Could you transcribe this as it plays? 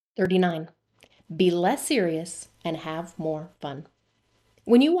39. Be less serious and have more fun.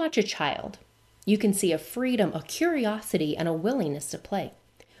 When you watch a child, you can see a freedom, a curiosity, and a willingness to play.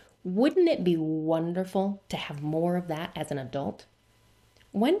 Wouldn't it be wonderful to have more of that as an adult?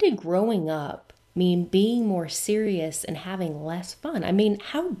 When did growing up mean being more serious and having less fun? I mean,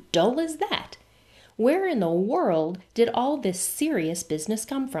 how dull is that? Where in the world did all this serious business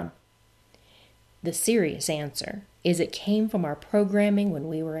come from? The serious answer is it came from our programming when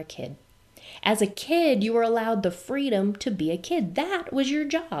we were a kid. As a kid, you were allowed the freedom to be a kid. That was your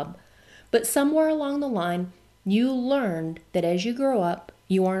job. But somewhere along the line, you learned that as you grow up,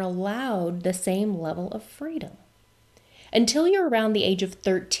 you aren't allowed the same level of freedom. Until you're around the age of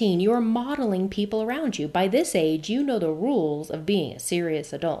 13, you are modeling people around you. By this age, you know the rules of being a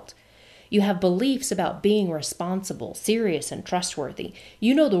serious adult. You have beliefs about being responsible, serious, and trustworthy.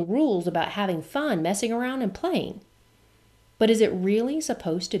 You know the rules about having fun, messing around, and playing. But is it really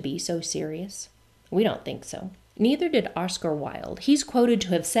supposed to be so serious? We don't think so. Neither did Oscar Wilde. He's quoted to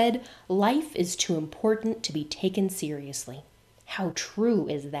have said, "Life is too important to be taken seriously." How true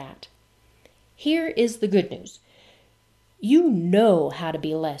is that? Here is the good news. You know how to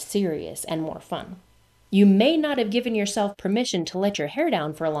be less serious and more fun. You may not have given yourself permission to let your hair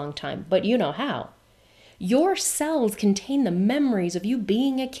down for a long time, but you know how. Your cells contain the memories of you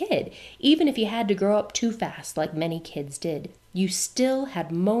being a kid. Even if you had to grow up too fast, like many kids did, you still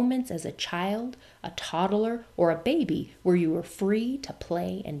had moments as a child, a toddler, or a baby where you were free to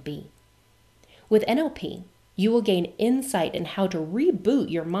play and be. With NLP, you will gain insight in how to reboot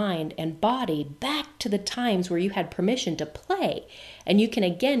your mind and body back to the times where you had permission to play, and you can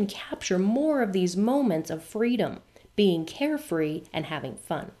again capture more of these moments of freedom, being carefree and having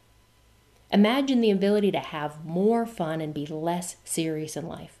fun. Imagine the ability to have more fun and be less serious in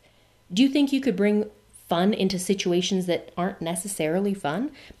life. Do you think you could bring fun into situations that aren't necessarily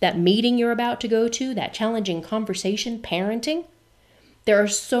fun? That meeting you're about to go to, that challenging conversation, parenting? There are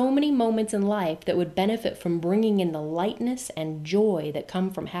so many moments in life that would benefit from bringing in the lightness and joy that come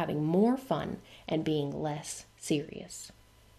from having more fun and being less serious.